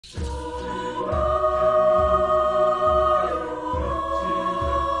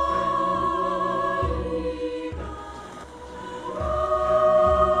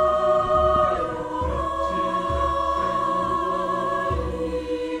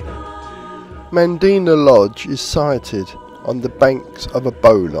Mandina Lodge is sited on the banks of a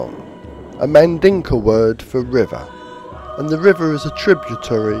bolong, a Mandinka word for river, and the river is a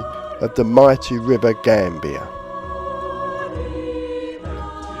tributary of the mighty river Gambia.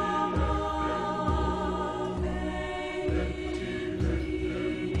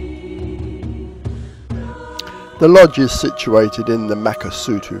 The lodge is situated in the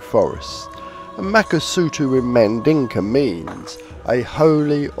Makasutu forest, and Makasutu in Mandinka means a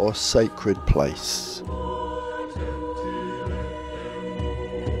holy or sacred place.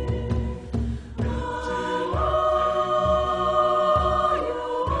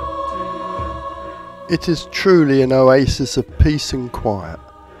 It is truly an oasis of peace and quiet,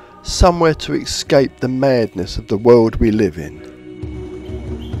 somewhere to escape the madness of the world we live in.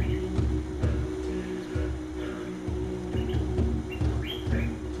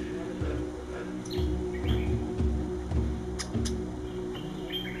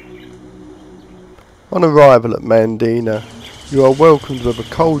 On arrival at Mandina, you are welcomed with a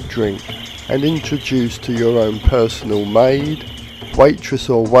cold drink and introduced to your own personal maid, waitress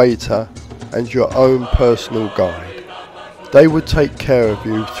or waiter, and your own personal guide. They will take care of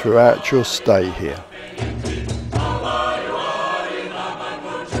you throughout your stay here.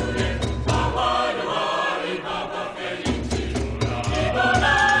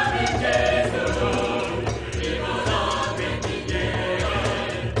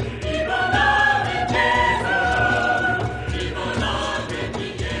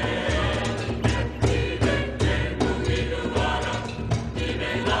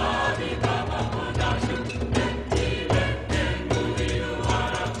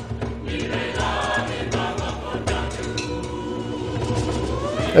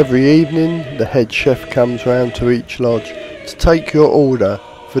 Every evening, the head chef comes round to each lodge to take your order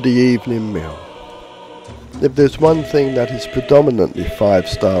for the evening meal. If there's one thing that is predominantly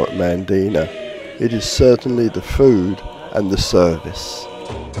 5-star at Mandina, it is certainly the food and the service.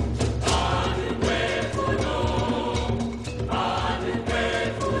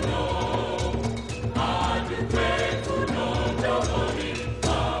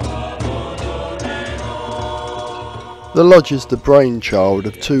 The lodge is the brainchild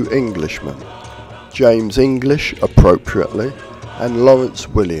of 2 Englishmen, James English, appropriately, and Lawrence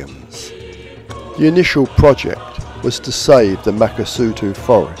Williams. The initial project was to save the Makasutu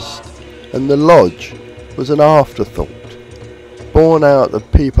forest, and the lodge was an afterthought, born out of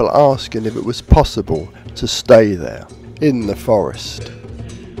people asking if it was possible to stay there, in the forest.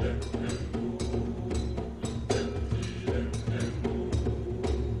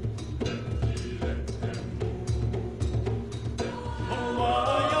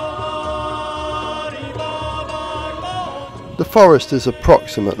 The forest is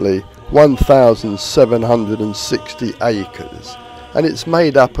approximately 1,760 acres, and it's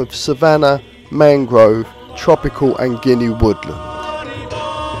made up of savanna, mangrove, tropical and Guinea woodland.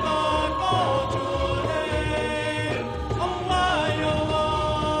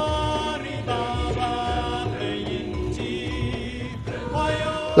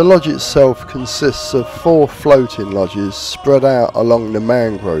 The lodge itself consists of 4 floating lodges spread out along the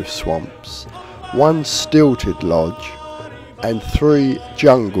mangrove swamps, 1 stilted lodge, and 3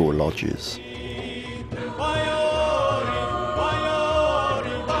 jungle lodges.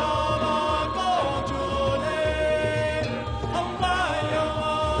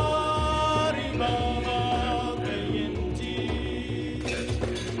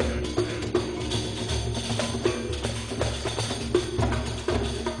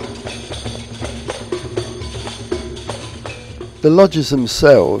 The lodges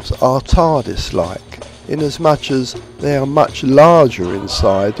themselves are TARDIS-like, inasmuch as they are much larger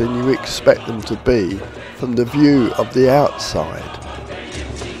inside than you expect them to be from the view of the outside.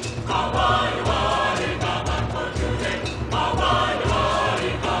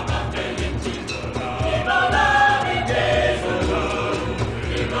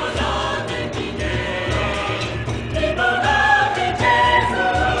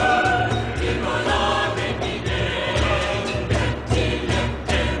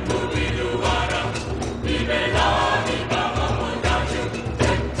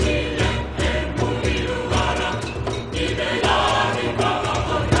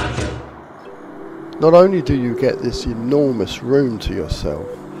 Not only do you get this enormous room to yourself,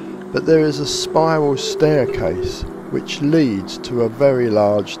 but there is a spiral staircase which leads to a very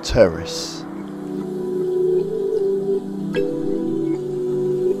large terrace.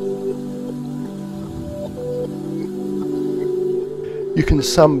 You can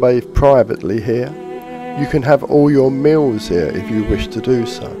sunbathe privately here. You can have all your meals here if you wish to do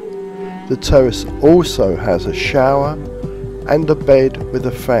so. The terrace also has a shower and a bed with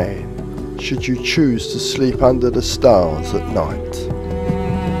a fan, should you choose to sleep under the stars at night.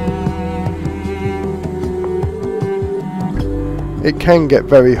 It can get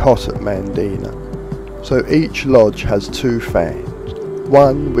very hot at Mandina, so each lodge has 2 fans,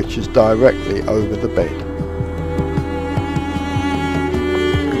 one which is directly over the bed.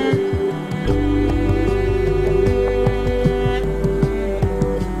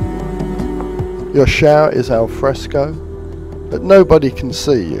 Your shower is al fresco, but nobody can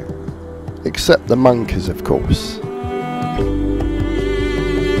see you, except the monkeys of course.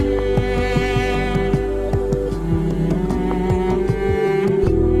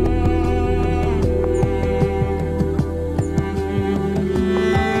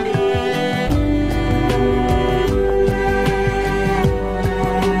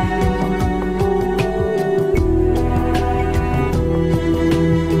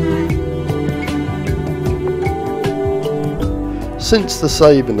 Since the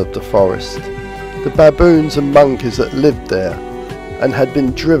saving of the forest, the baboons and monkeys that lived there and had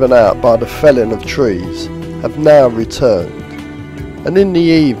been driven out by the felling of trees have now returned, and in the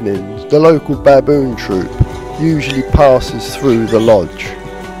evenings the local baboon troop usually passes through the lodge.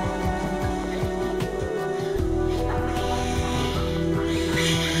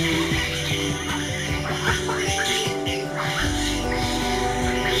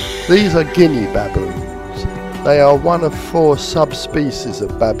 These are Guinea baboons. They are one of 4 subspecies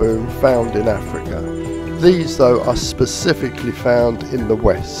of baboon found in Africa. These though are specifically found in the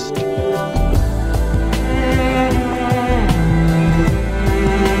West.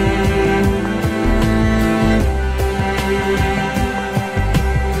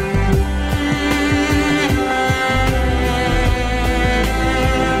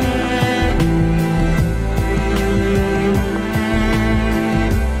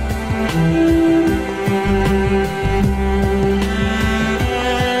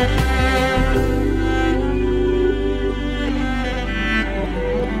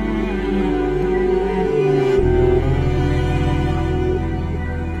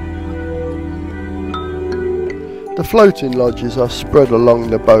 The floating lodges are spread along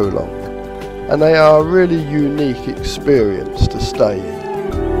the Bolong, and they are a really unique experience to stay in.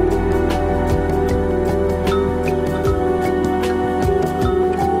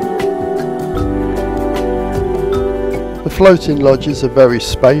 The floating lodges are very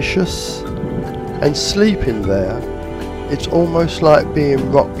spacious, and sleeping there, it's almost like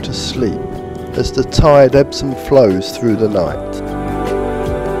being rocked to sleep as the tide ebbs and flows through the night.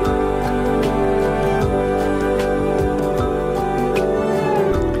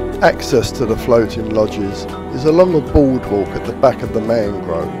 Access to the floating lodges is along a boardwalk at the back of the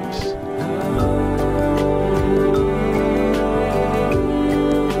mangroves.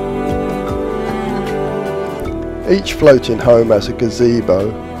 Each floating home has a gazebo,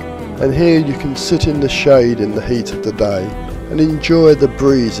 and here you can sit in the shade in the heat of the day and enjoy the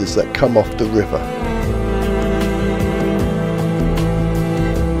breezes that come off the river.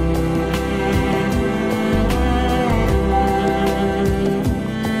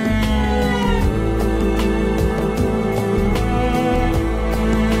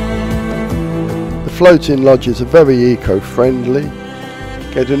 Floating lodges are very eco-friendly,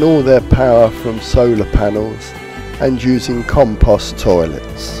 getting all their power from solar panels and using compost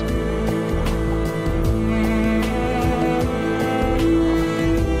toilets.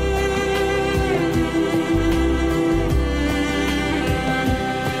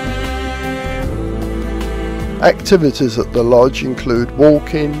 Activities at the lodge include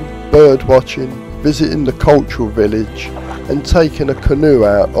walking, bird watching, visiting the cultural village and taking a canoe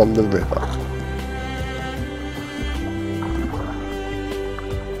out on the river.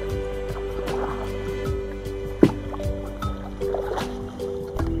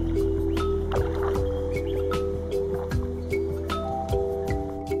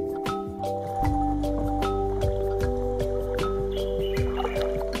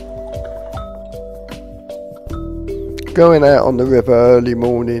 Going out on the river early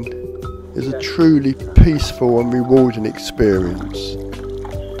morning is a truly peaceful and rewarding experience.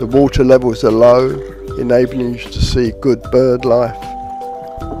 The water levels are low, enabling you to see good bird life,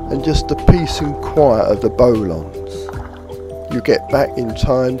 and just the peace and quiet of the Bolongs. You get back in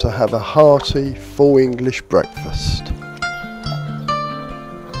time to have a hearty, full English breakfast.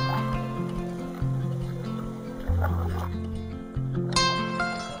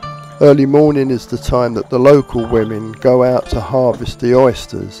 Early morning is the time that the local women go out to harvest the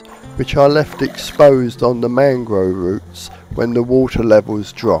oysters, which are left exposed on the mangrove roots when the water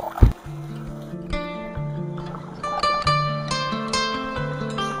levels drop.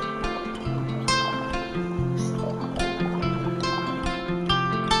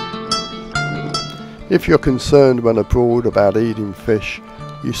 If you're concerned when abroad about eating fish,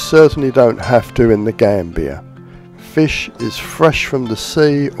 you certainly don't have to in the Gambia. Fish is fresh from the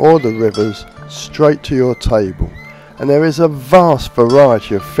sea or the rivers straight to your table, and there is a vast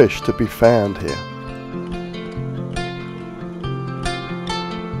variety of fish to be found here.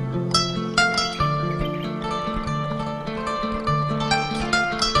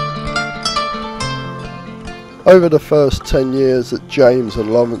 Over the first 10 years that James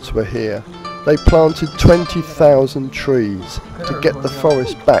and Lawrence were here, they planted 20,000 trees to get the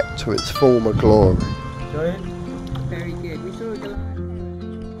forest back to its former glory. Very good.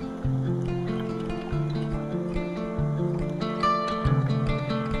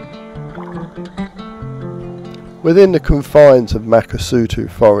 Within the confines of Makasutu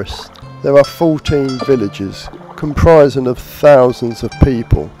Forest, there are 14 villages comprising of thousands of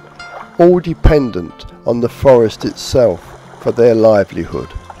people, all dependent on the forest itself for their livelihood.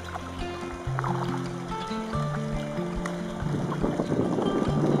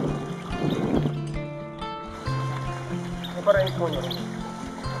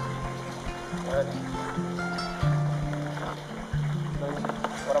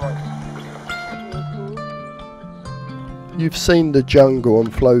 You've seen the jungle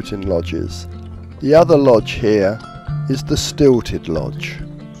and floating lodges. The other lodge here is the stilted lodge.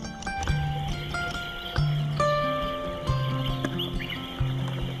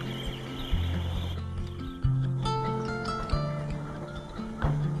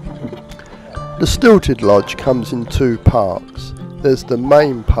 The stilted lodge comes in two parts. There's the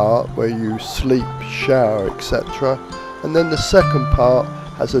main part where you sleep, shower, etc. And then the second part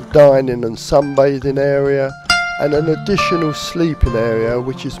has a dining and sunbathing area and an additional sleeping area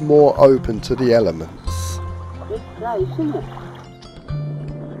which is more open to the elements.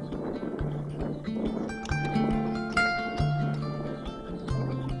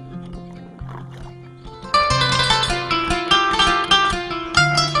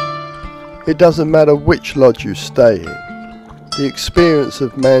 It doesn't matter which lodge you stay in. The experience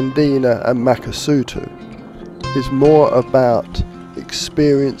of Mandina and Makasutu is more about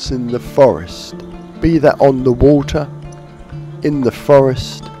experiencing the forest, be that on the water, in the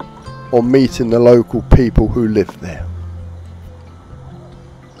forest, or meeting the local people who live there.